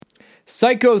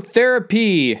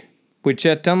Psychotherapy with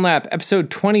Jet Dunlap, episode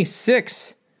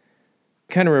 26.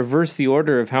 Kind of reverse the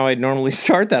order of how I'd normally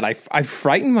start that. I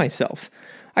frightened myself.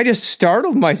 I just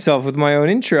startled myself with my own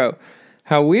intro.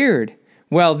 How weird.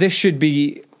 Well, this should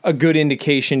be a good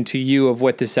indication to you of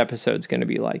what this episode's going to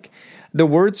be like. The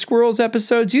Word Squirrels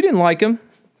episodes, you didn't like them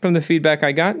from the feedback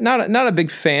I got. Not a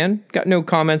big fan. Got no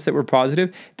comments that were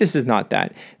positive. This is not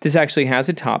that. This actually has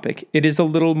a topic. It is a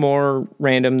little more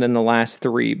random than the last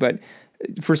three, but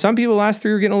for some people, the last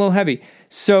three are getting a little heavy.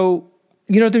 So,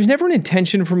 there's never an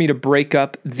intention for me to break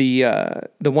up the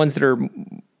ones that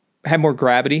have more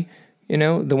gravity,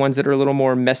 the ones that are a little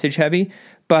more message heavy,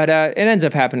 but it ends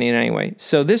up happening anyway.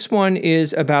 So this one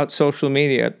is about social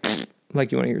media.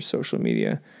 Like you want to hear social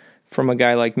media from a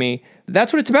guy like me.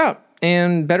 That's what it's about.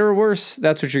 And better or worse,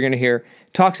 that's what you're going to hear.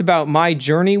 Talks about my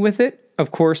journey with it. Of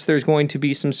course, there's going to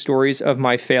be some stories of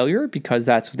my failure because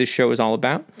that's what this show is all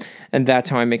about. And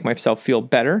that's how I make myself feel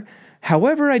better.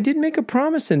 However, I did make a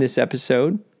promise in this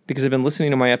episode because I've been listening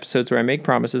to my episodes where I make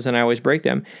promises and I always break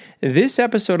them. This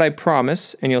episode, I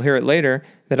promise, and you'll hear it later,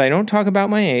 that I don't talk about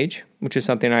my age, which is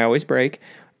something I always break,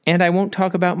 and I won't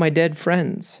talk about my dead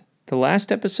friends. The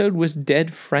last episode was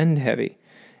dead friend heavy.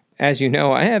 As you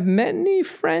know, I have many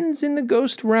friends in the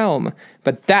ghost realm,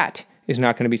 but that is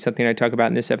not going to be something I talk about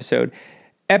in this episode.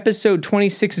 Episode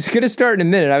 26 is going to start in a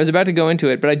minute. I was about to go into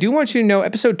it, but I do want you to know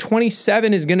episode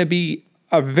 27 is going to be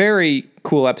a very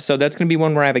cool episode. That's going to be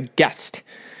one where I have a guest.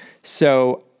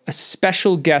 So a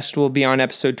special guest will be on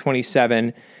episode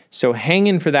 27. So hang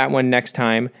in for that one next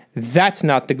time. That's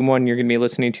not the one you're going to be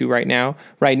listening to right now.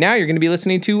 Right now, you're going to be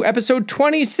listening to episode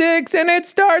 26, and it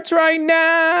starts right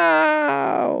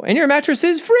now. And your mattress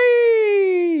is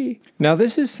free. Now,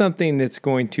 this is something that's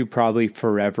going to probably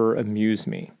forever amuse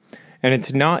me. And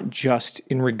it's not just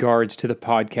in regards to the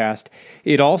podcast.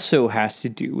 It also has to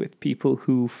do with people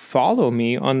who follow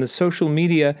me on the social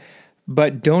media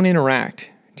but don't interact.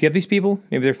 Do you have these people?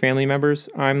 Maybe they're family members.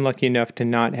 I'm lucky enough to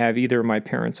not have either of my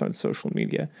parents on social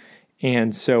media.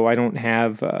 And so I don't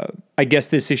have, I guess,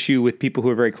 this issue with people who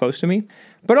are very close to me.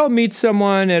 But I'll meet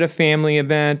someone at a family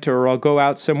event or I'll go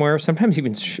out somewhere. Sometimes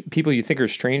even people you think are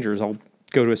strangers. I'll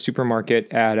go to a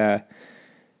supermarket out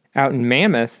in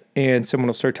Mammoth, and someone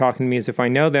will start talking to me as if I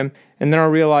know them, and then I'll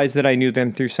realize that I knew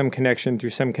them through some connection,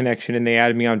 and they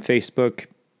added me on Facebook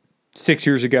 6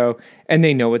 years ago, and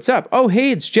they know what's up. Oh,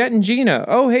 hey, it's Jet and Gina.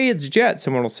 Oh, hey, it's Jet.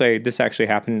 Someone will say, this actually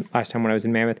happened last time when I was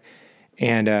in Mammoth,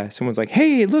 and someone's like,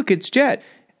 hey, look, it's Jet,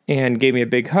 and gave me a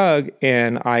big hug,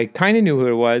 and I kind of knew who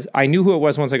it was. I knew who it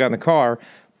was once I got in the car,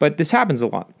 but this happens a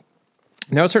lot.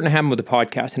 Now it's starting to happen with the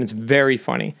podcast, and it's very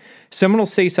funny. Someone will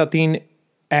say something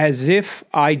as if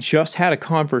I just had a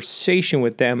conversation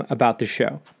with them about the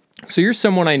show. So you're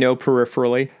someone I know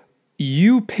peripherally.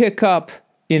 You pick up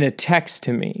in a text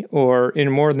to me, or in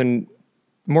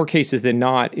more cases than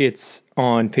not, it's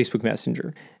on Facebook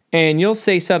Messenger. And you'll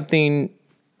say something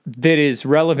that is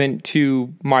relevant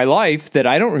to my life that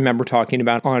I don't remember talking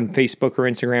about on Facebook or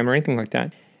Instagram or anything like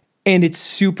that. And it's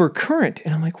super current.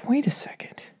 And I'm like, wait a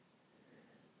second.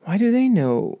 Why do they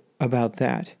know about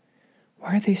that?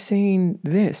 Why are they saying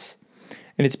this?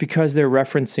 And it's because they're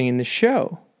referencing the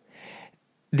show.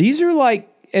 These are like,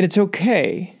 and it's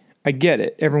okay. I get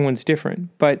it. Everyone's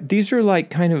different. But these are like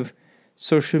kind of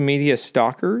social media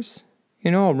stalkers.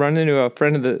 I'll run into a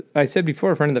friend of the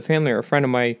family or a friend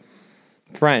of my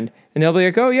friend. And they'll be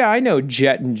like, oh yeah, I know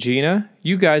Jet and Gina.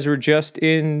 You guys were just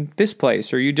in this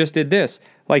place or you just did this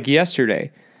like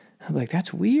yesterday. I'm like,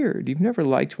 that's weird. You've never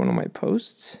liked one of my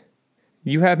posts.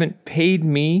 You haven't paid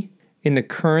me in the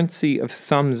currency of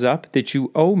thumbs up that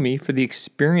you owe me for the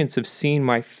experience of seeing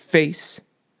my face.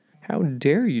 How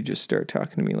dare you just start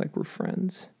talking to me like we're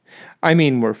friends? I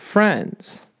mean, we're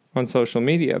friends on social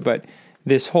media, but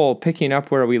this whole picking up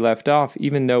where we left off,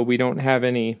 even though we don't have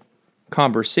any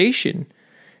conversation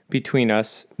between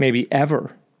us, maybe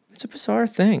ever, it's a bizarre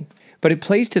thing. But it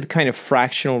plays to the kind of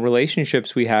fractional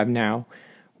relationships we have now,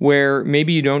 where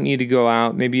maybe you don't need to go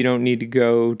out, maybe you don't need to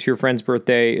go to your friend's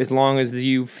birthday, as long as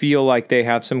you feel like they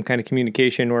have some kind of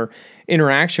communication or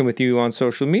interaction with you on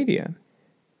social media.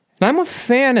 And I'm a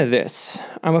fan of this.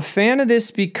 I'm a fan of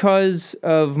this because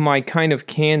of my kind of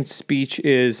canned speech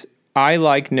is I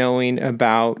like knowing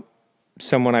about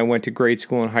someone I went to grade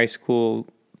school and high school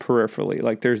peripherally.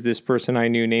 Like there's this person I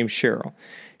knew named Cheryl.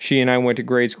 She and I went to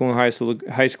grade school and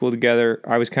high school together.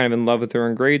 I was kind of in love with her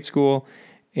in grade school.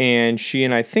 And she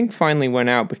and I think finally went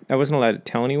out, but I wasn't allowed to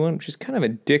tell anyone, which is kind of a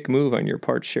dick move on your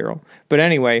part, Cheryl. But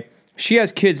anyway, she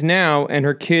has kids now, and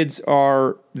her kids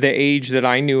are the age that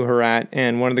I knew her at,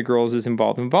 and one of the girls is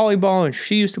involved in volleyball, and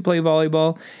she used to play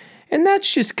volleyball, and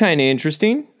that's just kind of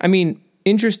interesting. I mean,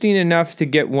 interesting enough to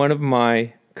get one of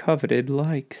my coveted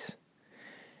likes.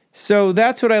 So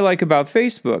that's what I like about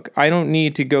Facebook. I don't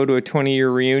need to go to a 20-year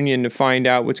reunion to find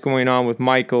out what's going on with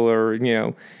Michael or,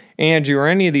 Andrew or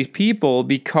any of these people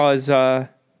because I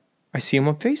see them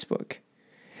on Facebook.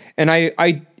 And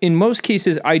I in most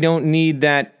cases, I don't need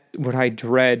that, what I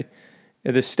dread,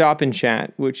 the stop and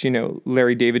chat, which,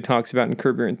 Larry David talks about in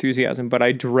Curb Your Enthusiasm, but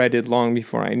I dreaded long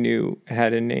before I knew it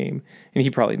had a name. And he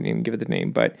probably didn't even give it the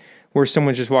name, but where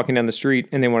someone's just walking down the street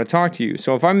and they want to talk to you.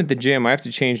 So if I'm at the gym, I have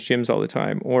to change gyms all the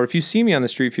time. Or if you see me on the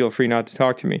street, feel free not to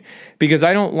talk to me because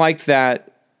I don't like that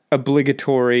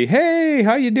obligatory, hey,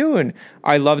 how you doing?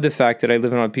 I love the fact that I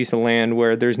live on a piece of land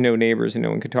where there's no neighbors and no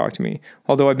one can talk to me.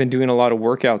 Although I've been doing a lot of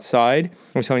work outside.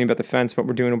 I was telling you about the fence, but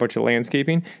we're doing a bunch of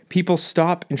landscaping. People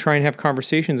stop and try and have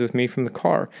conversations with me from the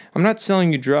car. I'm not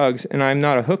selling you drugs and I'm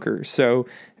not a hooker. So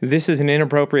this is an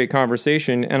inappropriate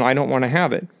conversation and I don't want to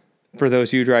have it. For those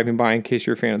of you driving by, in case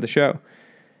you're a fan of the show.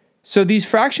 So these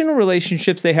fractional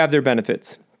relationships, they have their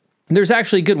benefits. There's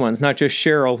actually good ones, not just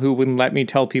Cheryl, who wouldn't let me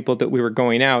tell people that we were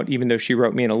going out, even though she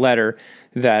wrote me in a letter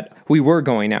that we were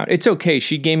going out. It's okay.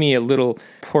 She gave me a little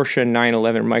Porsche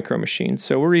 911 Micro Machine,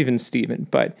 so we're even Steven.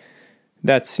 But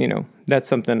that's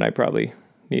something I probably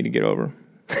need to get over.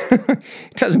 It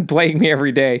doesn't plague me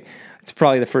every day. It's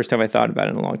probably the first time I thought about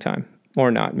it in a long time. Or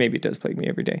not. Maybe it does plague me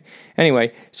every day.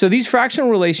 Anyway, so these fractional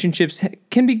relationships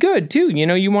can be good too.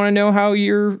 You want to know how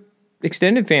your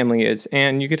extended family is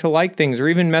and you get to like things or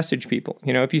even message people.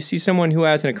 If you see someone who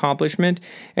has an accomplishment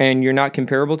and you're not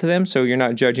comparable to them, so you're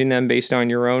not judging them based on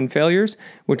your own failures,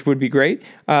 which would be great.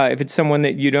 If it's someone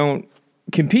that you don't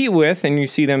compete with and you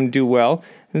see them do well,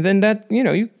 then that,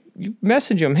 you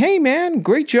message them, hey man,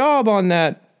 great job on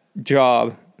that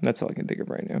job. That's all I can think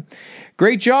of right now.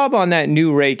 Great job on that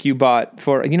new rake you bought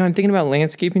for, I'm thinking about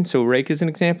landscaping. So rake is an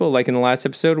example, like in the last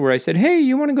episode where I said, hey,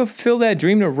 you want to go fulfill that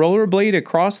dream to rollerblade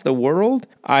across the world?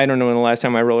 I don't know when the last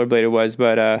time I rollerbladed was,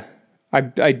 but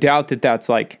I doubt that that's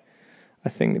like a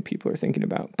thing that people are thinking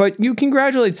about. But you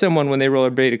congratulate someone when they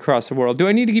rollerblade across the world. Do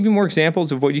I need to give you more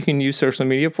examples of what you can use social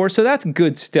media for? So that's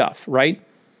good stuff, right?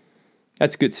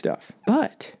 That's good stuff.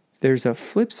 But there's a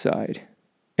flip side.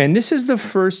 And this is the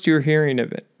first you're hearing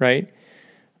of it, right?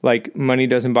 Like money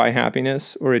doesn't buy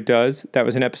happiness, or it does. That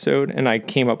was an episode, and I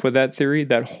came up with that theory,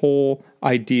 that whole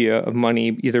idea of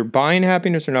money either buying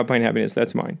happiness or not buying happiness.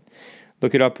 That's mine.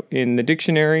 Look it up in the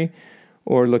dictionary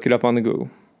or look it up on the Google.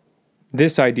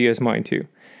 This idea is mine too.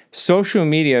 Social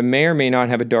media may or may not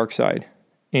have a dark side,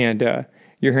 and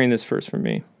you're hearing this first from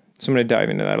me. So I'm going to dive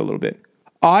into that a little bit.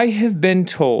 I have been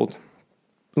told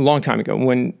a long time ago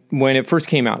when it first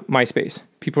came out, MySpace,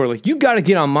 people were like, you got to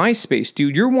get on MySpace,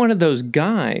 dude. You're one of those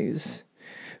guys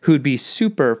who'd be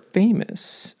super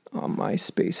famous on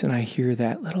MySpace. And I hear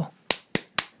that.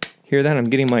 I'm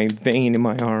getting my vein in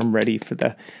my arm ready for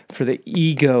the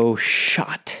ego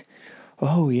shot.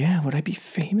 Oh yeah, would I be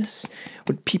famous?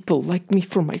 Would people like me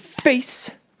for my face?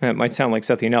 That might sound like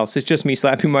something else. It's just me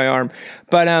slapping my arm.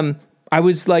 But I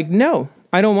was like, no,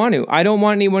 I don't want to. I don't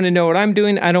want anyone to know what I'm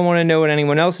doing. I don't want to know what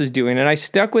anyone else is doing. And I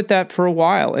stuck with that for a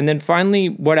while. And then finally,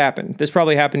 what happened? This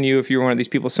probably happened to you if you were one of these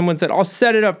people. Someone said, I'll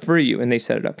set it up for you. And they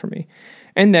set it up for me.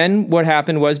 And then what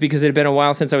happened was, because it had been a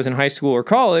while since I was in high school or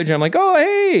college, I'm like, oh,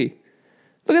 hey,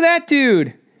 look at that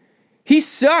dude. He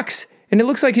sucks. And it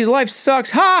looks like his life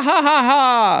sucks. Ha, ha, ha,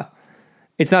 ha.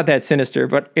 It's not that sinister,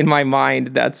 but in my mind,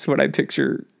 that's what I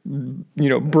picture,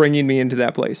 bringing me into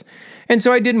that place. And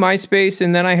so I did MySpace,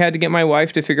 and then I had to get my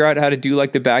wife to figure out how to do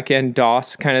like the back-end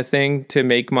DOS kind of thing to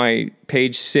make my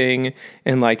page sing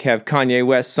and like have Kanye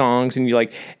West songs, and you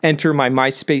like enter my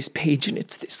MySpace page, and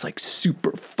it's this like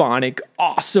super phonic,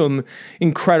 awesome,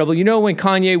 incredible. You know when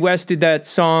Kanye West did that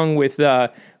song with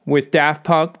Daft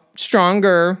Punk,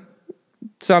 Stronger,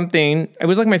 something. It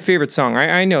was like my favorite song.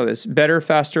 I know this. Better,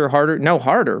 faster, harder. No,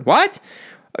 harder. What?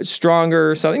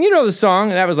 Stronger, something. You know the song?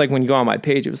 That was like when you go on my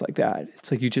page, it was like that.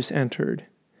 It's like you just entered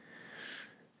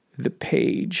the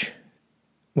page.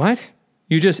 What?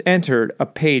 You just entered a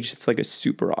page. It's like a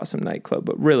super awesome nightclub,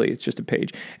 but really it's just a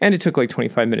page. And it took like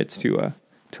 25 minutes to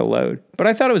load. But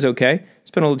I thought it was okay.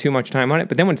 Spent a little too much time on it.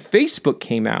 But then when Facebook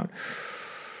came out,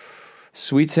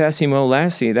 sweet sassy Mo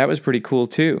Lassie, that was pretty cool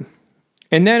too.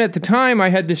 And then at the time I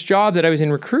had this job that I was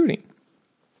in recruiting.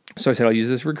 So I said, I'll use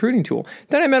this recruiting tool.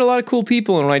 Then I met a lot of cool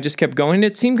people, and when I just kept going,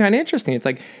 it seemed kind of interesting. It's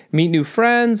like meet new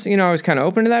friends. I was kind of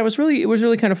open to that. It was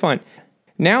really kind of fun.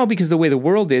 Now, because the way the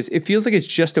world is, it feels like it's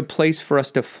just a place for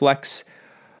us to flex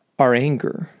our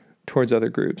anger towards other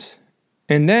groups.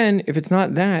 And then if it's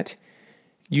not that,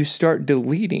 you start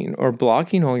deleting or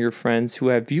blocking all your friends who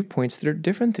have viewpoints that are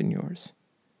different than yours,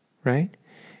 right?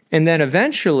 And then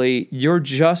eventually you're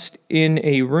just in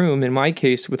a room, in my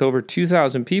case, with over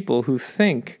 2,000 people who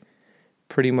think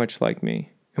pretty much like me.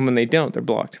 And when they don't, they're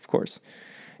blocked, of course.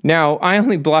 Now, I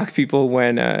only block people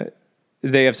when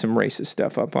they have some racist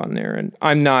stuff up on there. And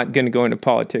I'm not going to go into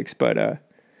politics, but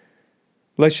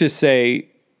let's just say,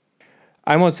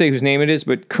 I won't say whose name it is,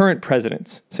 but current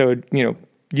presidents. So,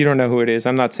 you don't know who it is.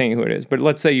 I'm not saying who it is. But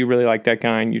let's say you really like that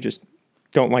guy and you just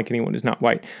don't like anyone who's not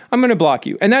white. I'm going to block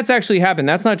you. And that's actually happened.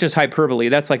 That's not just hyperbole.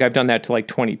 That's like I've done that to like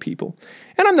 20 people.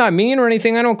 And I'm not mean or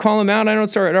anything. I don't call them out. I don't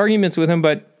start arguments with them.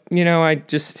 But, I'm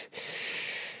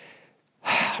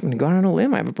going to go out on a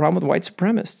limb. I have a problem with white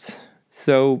supremacists.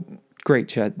 So, great,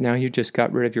 Chet. Now you just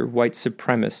got rid of your white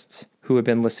supremacists who have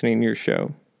been listening to your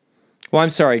show. Well, I'm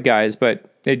sorry, guys, but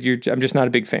I'm just not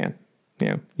a big fan.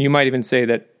 You might even say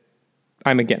that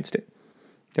I'm against it.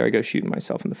 There I go, shooting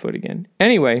myself in the foot again.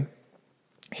 Anyway,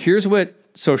 here's what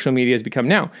social media has become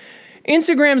now.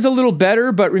 Instagram's a little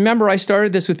better, but remember, I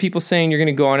started this with people saying you're going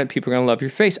to go on it, people are going to love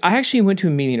your face. I actually went to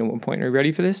a meeting at one point. Are you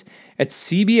ready for this? At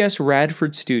CBS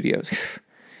Radford Studios.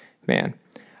 Man,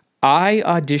 I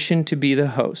auditioned to be the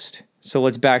host. So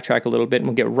let's backtrack a little bit and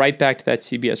we'll get right back to that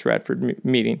CBS Radford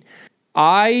meeting.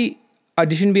 I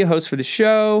auditioned to be a host for the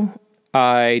show.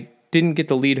 I didn't get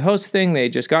the lead host thing. They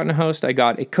had just gotten a host. I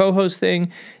got a co-host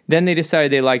thing. Then they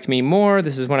decided they liked me more.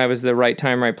 This is when I was the right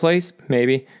time, right place.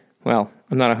 Maybe. Well,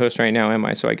 I'm not a host right now, am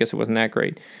I? So I guess it wasn't that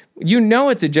great.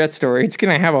 It's a Jet story. It's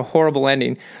going to have a horrible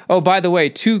ending. Oh, by the way,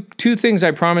 two things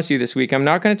I promise you this week. I'm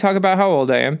not going to talk about how old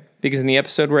I am, because in the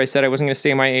episode where I said I wasn't going to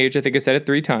say my age, I think I said it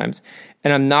 3 times.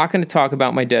 And I'm not going to talk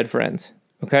about my dead friends.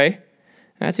 Okay?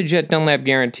 That's a Jet Dunlap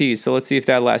guarantee. So let's see if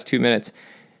that lasts 2 minutes.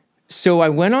 So I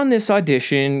went on this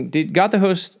audition, got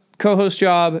the co-host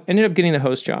job, ended up getting the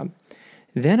host job.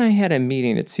 Then I had a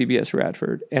meeting at CBS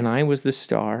Radford, and I was the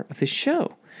star of the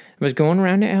show. I was going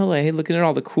around to LA, looking at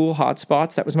all the cool hot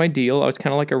spots. That was my deal. I was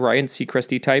kind of like a Ryan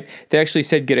Seacrest-y type. They actually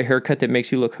said get a haircut that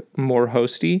makes you look more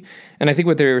hosty. And I think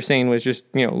what they were saying was just,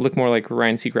 look more like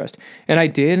Ryan Seacrest. And I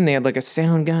did, and they had like a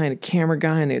sound guy and a camera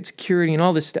guy, and they had security and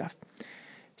all this stuff.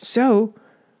 So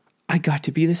I got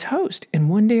to be this host. And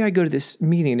one day I go to this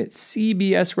meeting at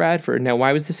CBS Radford. Now,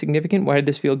 why was this significant? Why did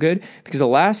this feel good? Because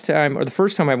the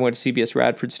first time I went to CBS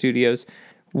Radford Studios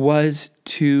was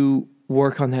to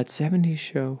work on that 70s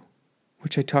show,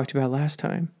 which I talked about last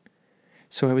time.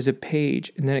 So I was a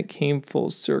page, and then it came full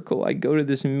circle. I go to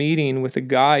this meeting with a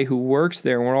guy who works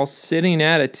there, and we're all sitting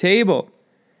at a table.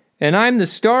 And I'm the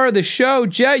star of the show.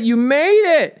 Jet, you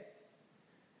made it!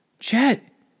 Jet,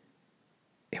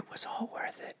 it was all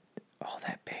worth it. All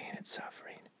that pain and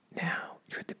suffering. Now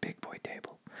you're at the big boy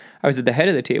table. I was at the head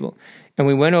of the table, and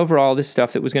we went over all this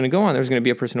stuff that was going to go on. There was going to be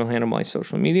a person who'll handle my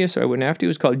social media, so I wouldn't have to. It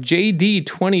was called JD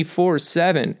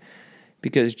 24/7,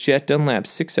 because Jet Dunlap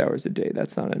 6 hours a day.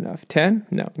 That's not enough. 10?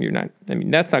 No, you're not.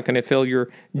 That's not going to fill your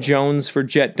Jones for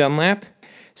Jet Dunlap.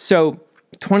 So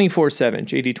 24/7,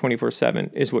 JD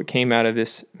 24/7 is what came out of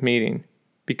this meeting,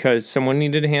 because someone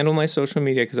needed to handle my social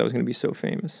media because I was going to be so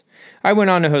famous. I went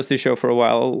on to host the show for a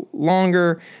while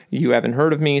longer. You haven't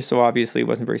heard of me, so obviously it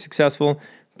wasn't very successful.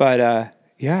 But I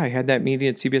had that meeting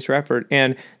at CBS Radford.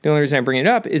 And the only reason I bring it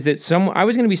up is that I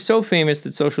was going to be so famous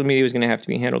that social media was going to have to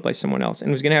be handled by someone else. And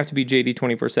it was going to have to be JD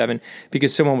 24/7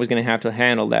 because someone was going to have to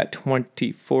handle that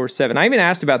 24/7. I even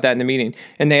asked about that in the meeting.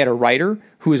 And they had a writer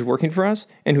who was working for us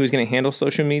and who was going to handle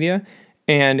social media.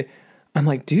 And I'm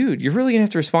like, dude, you're really going to have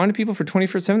to respond to people for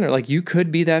 24/7? They're like, you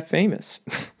could be that famous.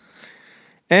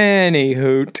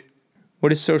 Anywho,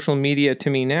 what is social media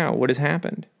to me now? What has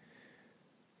happened?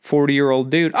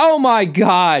 40-year-old dude. Oh my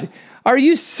God. Are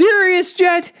you serious,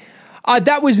 Jet?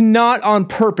 That was not on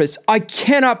purpose. I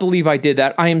cannot believe I did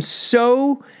that. I am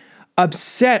so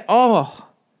upset. Oh,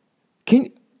 how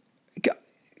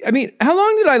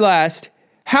long did I last?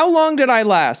 How long did I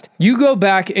last? You go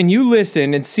back and you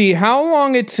listen and see how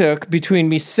long it took between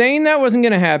me saying that wasn't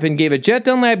going to happen, gave a Jet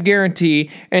Dunlap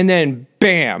guarantee, and then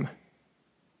bam.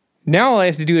 Now all I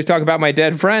have to do is talk about my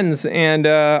dead friends, and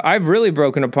I've really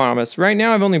broken a promise. Right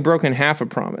now I've only broken half a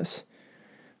promise.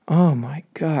 Oh my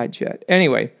God, Jet.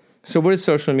 Anyway, so what is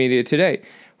social media today?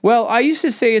 Well, I used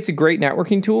to say it's a great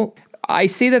networking tool. I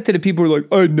say that to the people who are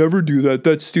like, I'd never do that.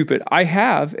 That's stupid. I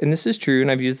have, and this is true,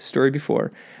 and I've used the story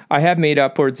before. I have made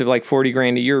upwards of like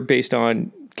 $40,000 a year based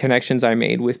on connections I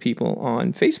made with people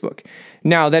on Facebook.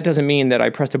 Now, that doesn't mean that I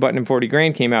pressed a button and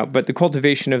 $40,000 came out, but the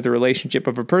cultivation of the relationship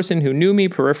of a person who knew me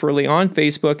peripherally on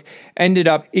Facebook ended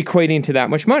up equating to that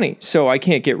much money. So I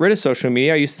can't get rid of social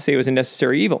media. I used to say it was a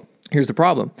necessary evil. Here's the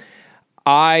problem.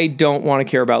 I don't want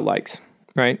to care about likes,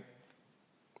 right?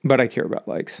 But I care about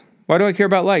likes. Why do I care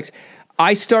about likes?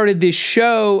 I started this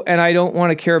show and I don't want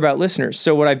to care about listeners.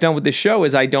 So what I've done with this show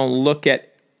is I don't look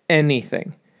at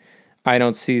anything. I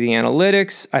don't see the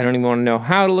analytics. I don't even want to know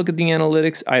how to look at the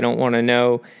analytics. I don't want to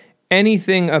know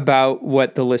anything about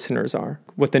what the listeners are,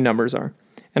 what the numbers are.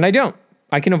 And I don't.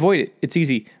 I can avoid it. It's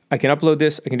easy. I can upload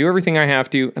this. I can do everything I have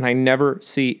to, and I never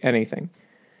see anything.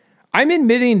 I'm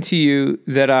admitting to you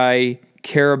that I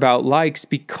care about likes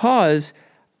because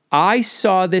I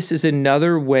saw this as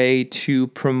another way to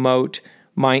promote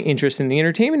my interest in the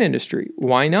entertainment industry.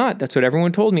 Why not? That's what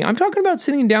everyone told me. I'm talking about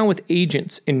sitting down with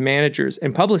agents and managers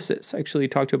and publicists. I actually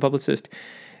talked to a publicist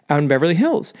out in Beverly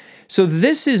Hills. So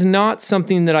this is not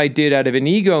something that I did out of an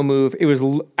ego move. It was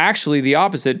actually the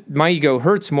opposite. My ego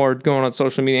hurts more going on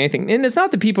social media, anything. And it's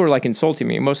not that people are like insulting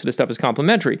me. Most of the stuff is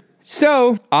complimentary.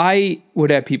 So I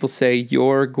would have people say,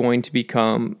 you're going to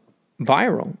become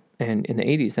viral. And in the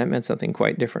 80s, that meant something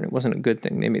quite different. It wasn't a good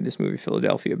thing. They made this movie,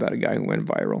 Philadelphia, about a guy who went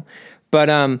viral. But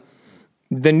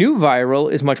the new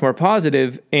viral is much more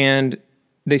positive, and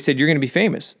they said, you're going to be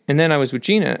famous. And then I was with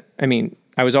Gina.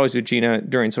 I was always with Gina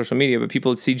during social media, but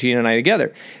people would see Gina and I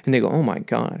together, and they go, oh my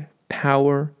God,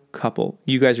 power couple.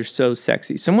 You guys are so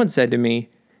sexy. Someone said to me,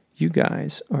 you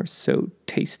guys are so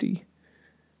tasty.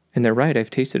 And they're right. I've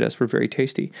tasted us. We're very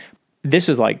tasty. This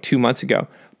was like 2 months ago.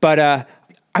 But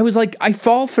I was like, I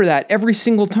fall for that every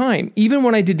single time. Even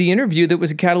when I did the interview that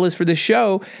was a catalyst for this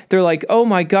show, they're like, oh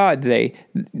my God,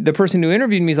 the person who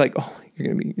interviewed me is like, oh,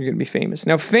 you're gonna be famous.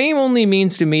 Now, fame only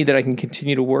means to me that I can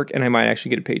continue to work and I might actually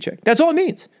get a paycheck. That's all it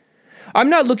means. I'm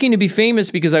not looking to be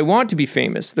famous because I want to be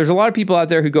famous. There's a lot of people out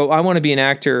there who go, I want to be an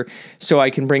actor so I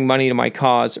can bring money to my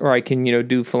cause, or I can,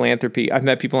 do philanthropy. I've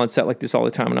met people on set like this all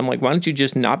the time, and I'm like, why don't you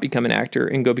just not become an actor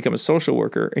and go become a social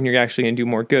worker, and you're actually going to do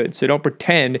more good. So don't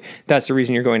pretend that's the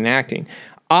reason you're going into acting.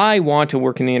 I want to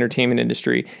work in the entertainment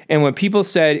industry. And when people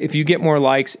said, if you get more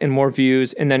likes and more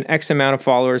views and then X amount of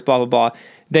followers, blah, blah, blah,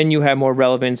 then you have more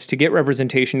relevance to get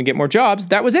representation, to get more jobs,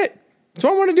 that was it. So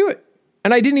I want to do it.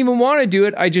 And I didn't even want to do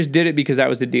it. I just did it because that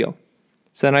was the deal.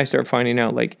 So then I start finding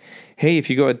out, like, hey,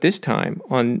 if you go at this time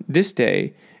on this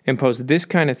day and post this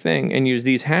kind of thing and use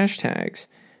these hashtags,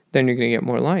 then you're going to get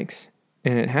more likes.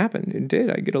 And it happened. It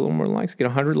did. I get a little more likes, get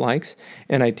 100 likes,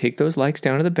 and I take those likes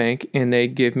down to the bank, and they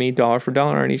give me dollar for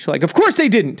dollar on each like. Of course they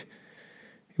didn't.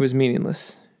 It was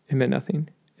meaningless. It meant nothing.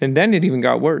 And then it even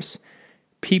got worse.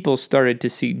 People started to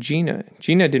see Gina.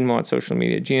 Gina didn't want social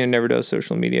media. Gina never does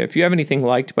social media. If you have anything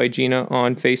liked by Gina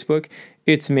on Facebook,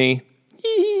 it's me.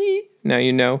 Now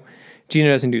you know. Gina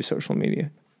doesn't do social media.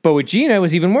 But with Gina, it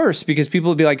was even worse because people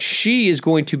would be like, she is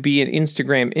going to be an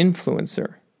Instagram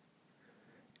influencer.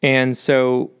 And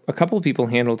so a couple of people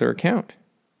handled her account.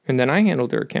 And then I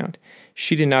handled her account.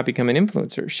 She did not become an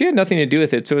influencer. She had nothing to do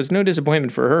with it, so it's no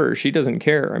disappointment for her. She doesn't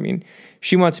care.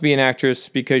 She wants to be an actress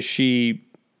because she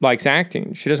likes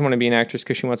acting. She doesn't want to be an actress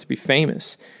because she wants to be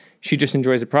famous. She just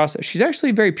enjoys the process. She's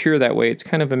actually very pure that way. It's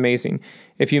kind of amazing.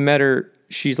 If you met her,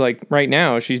 she's like, right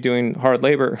now, she's doing hard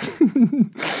labor.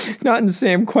 Not in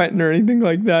San Quentin or anything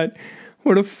like that.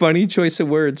 What a funny choice of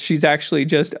words. She's actually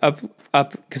just up,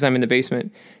 because I'm in the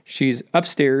basement. She's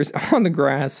upstairs on the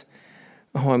grass.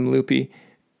 Oh, I'm loopy.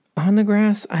 On the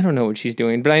grass? I don't know what she's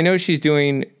doing, but I know she's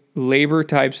doing labor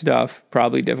type stuff,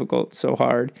 probably difficult, so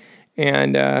hard.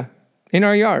 And in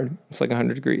our yard, it's like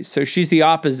 100 degrees. So she's the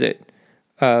opposite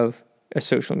of a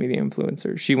social media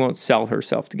influencer. She won't sell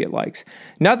herself to get likes.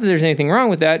 Not that there's anything wrong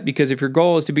with that, because if your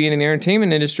goal is to be in the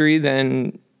entertainment industry,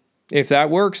 then if that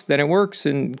works, then it works,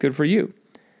 and good for you.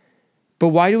 But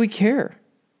why do we care?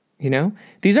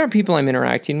 These aren't people I'm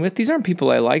interacting with. These aren't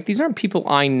people I like. These aren't people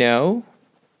I know.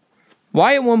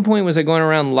 Why at one point was I going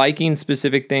around liking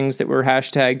specific things that were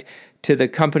hashtagged to the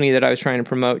company that I was trying to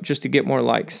promote just to get more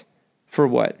likes? For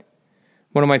what?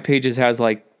 One of my pages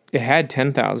it had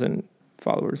 10,000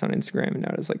 followers on Instagram, and now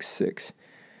it has 6.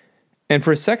 And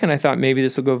for a second, I thought maybe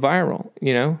this will go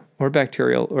viral, or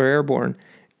bacterial or airborne.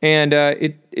 And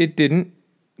it didn't.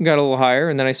 Got a little higher,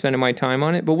 and then I spent my time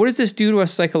on it. But what does this do to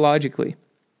us psychologically?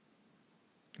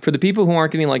 For the people who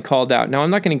aren't getting called out. Now, I'm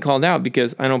not getting called out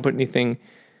because I don't put anything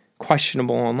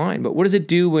questionable online. But what does it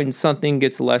do when something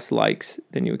gets less likes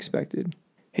than you expected?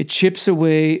 It chips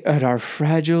away at our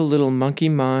fragile little monkey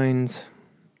minds.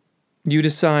 You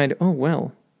decide, oh,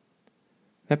 well,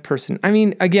 that person.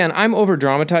 Again, I'm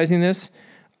over-dramatizing this.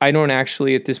 I don't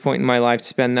actually, at this point in my life,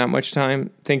 spend that much time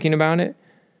thinking about it.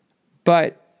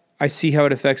 But I see how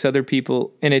it affects other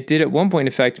people. And it did at one point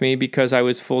affect me because I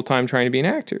was full-time trying to be an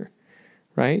actor,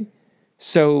 right?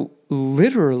 So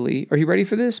literally, are you ready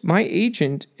for this? My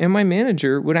agent and my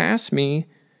manager would ask me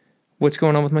what's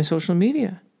going on with my social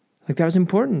media. Like, that was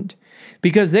important.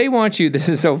 Because they want you, this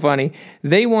is so funny,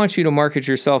 they want you to market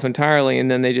yourself entirely, and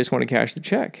then they just want to cash the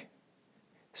check.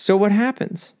 So what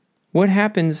happens? What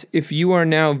happens if you are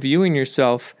now viewing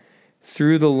yourself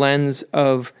through the lens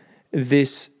of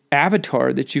this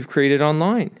avatar that you've created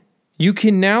online? You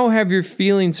can now have your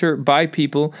feelings hurt by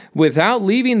people without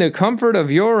leaving the comfort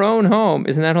of your own home.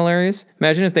 Isn't that hilarious?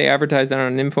 Imagine if they advertised that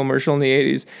on an infomercial in the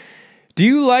 80s. Do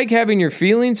you like having your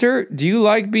feelings hurt? Do you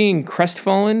like being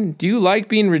crestfallen? Do you like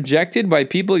being rejected by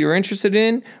people you're interested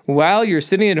in while you're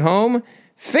sitting at home?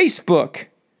 Facebook.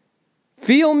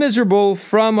 Feel miserable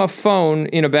from a phone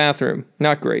in a bathroom.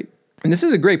 Not great. And this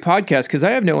is a great podcast because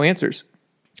I have no answers.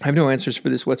 I have no answers for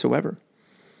this whatsoever.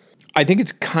 I think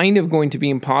it's kind of going to be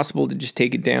impossible to just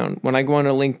take it down. When I go on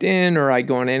a LinkedIn or I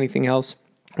go on anything else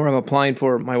where I'm applying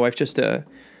for, my wife just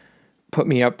put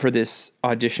me up for this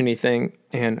audition-y thing,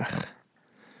 and I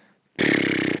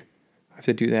have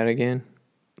to do that again.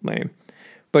 Lame.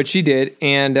 But she did,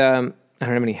 and I don't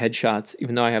have any headshots,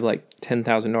 even though I have like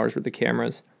 $10,000 worth of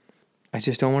cameras. I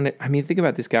just don't want to. I mean, think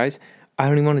about this, guys. I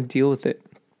don't even want to deal with it.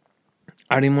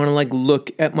 I don't even want to like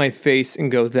look at my face and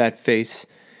go, that face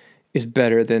is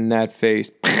better than that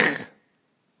face.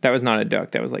 That was not a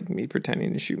duck. That was like me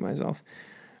pretending to shoot myself.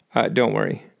 Don't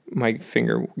worry. My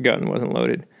finger gun wasn't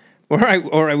loaded. Or I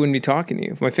wouldn't be talking to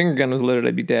you. If my finger gun was loaded,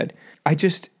 I'd be dead. I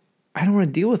don't want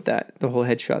to deal with that, the whole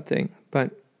headshot thing.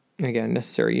 But again,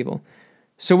 necessary evil.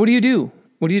 So what do you do?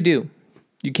 What do you do?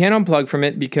 You can't unplug from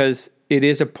it because it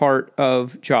is a part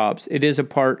of jobs. It is a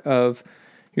part of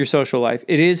your social life.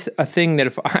 It is a thing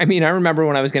that I remember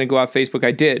when I was going to go off Facebook,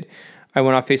 I did. I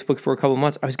went off Facebook for a couple of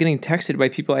months. I was getting texted by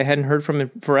people I hadn't heard from in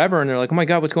forever, and they're like, oh my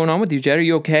God, what's going on with you, Jed? Are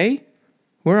you okay?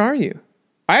 Where are you?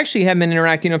 I actually haven't been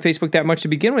interacting on Facebook that much to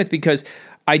begin with because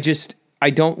I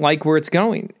don't like where it's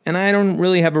going. And I don't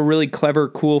really have a really clever,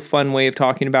 cool, fun way of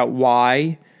talking about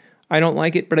why I don't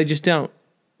like it, but I just don't.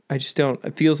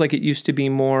 It feels like it used to be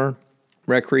more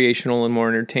recreational and more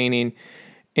entertaining,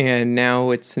 and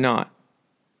now it's not.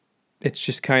 It's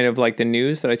just kind of like the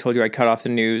news that I told you I cut off the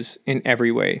news in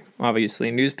every way.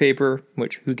 Obviously, newspaper,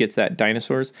 which who gets that?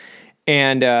 Dinosaurs.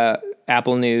 And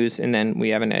Apple News, and then we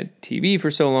haven't had TV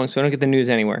for so long, so I don't get the news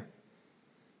anywhere.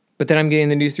 But then I'm getting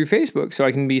the news through Facebook, so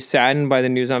I can be saddened by the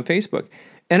news on Facebook.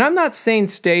 And I'm not saying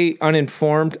stay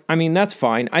uninformed. I mean, that's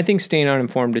fine. I think staying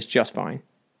uninformed is just fine.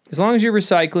 As long as you're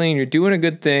recycling, you're doing a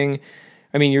good thing.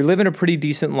 I mean, you're living a pretty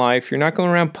decent life. You're not going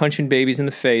around punching babies in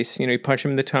the face. You know, you punch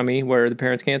them in the tummy where the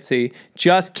parents can't see.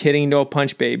 Just kidding, don't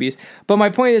punch babies. But my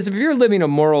point is, if you're living a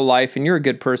moral life and you're a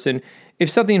good person, if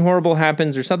something horrible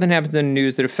happens or something happens in the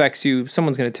news that affects you,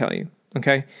 someone's going to tell you,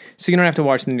 okay? So you don't have to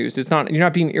watch the news. You're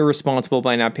not being irresponsible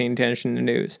by not paying attention to the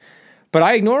news. But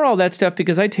I ignore all that stuff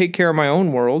because I take care of my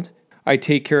own world. I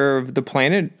take care of the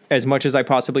planet as much as I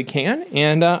possibly can,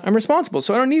 and I'm responsible,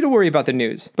 so I don't need to worry about the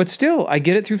news. But still, I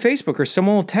get it through Facebook, or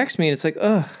someone will text me, and it's like,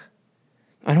 ugh,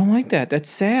 I don't like that. That's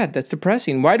sad. That's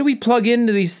depressing. Why do we plug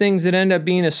into these things that end up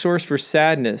being a source for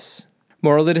sadness?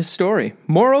 Moral to this story.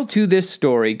 Moral to this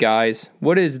story, guys.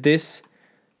 What is this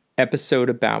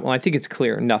episode about? Well, I think it's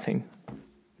clear. Nothing.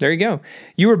 There you go.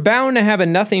 You were bound to have a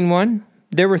nothing one.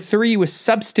 There were 3 with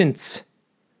substance.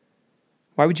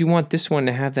 Why would you want this one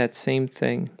to have that same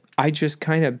thing? I just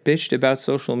kind of bitched about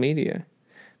social media.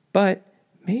 But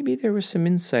maybe there was some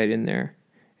insight in there.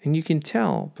 And you can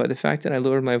tell by the fact that I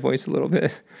lowered my voice a little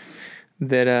bit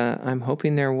that I'm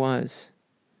hoping there was.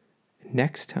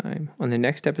 Next time, on the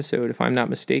next episode, if I'm not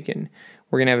mistaken,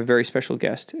 we're going to have a very special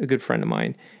guest, a good friend of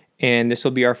mine. And this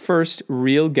will be our first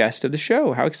real guest of the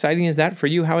show. How exciting is that for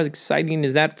you? How exciting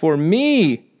is that for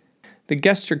me? The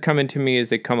guests are coming to me as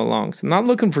they come along. So I'm not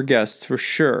looking for guests for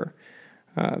sure,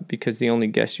 because the only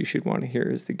guest you should want to hear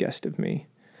is the guest of me,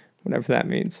 whatever that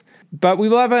means. But we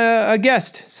will have a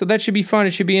guest, so that should be fun.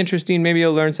 It should be interesting. Maybe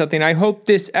you'll learn something. I hope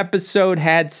this episode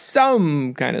had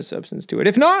some kind of substance to it.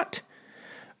 If not,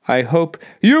 I hope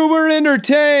you were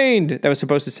entertained. That was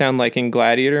supposed to sound like in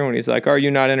Gladiator when he's like, are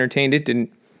you not entertained? It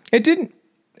didn't. It didn't.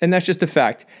 And that's just a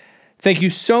fact. Thank you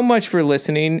so much for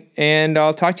listening, and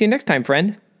I'll talk to you next time,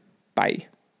 friend. Bye.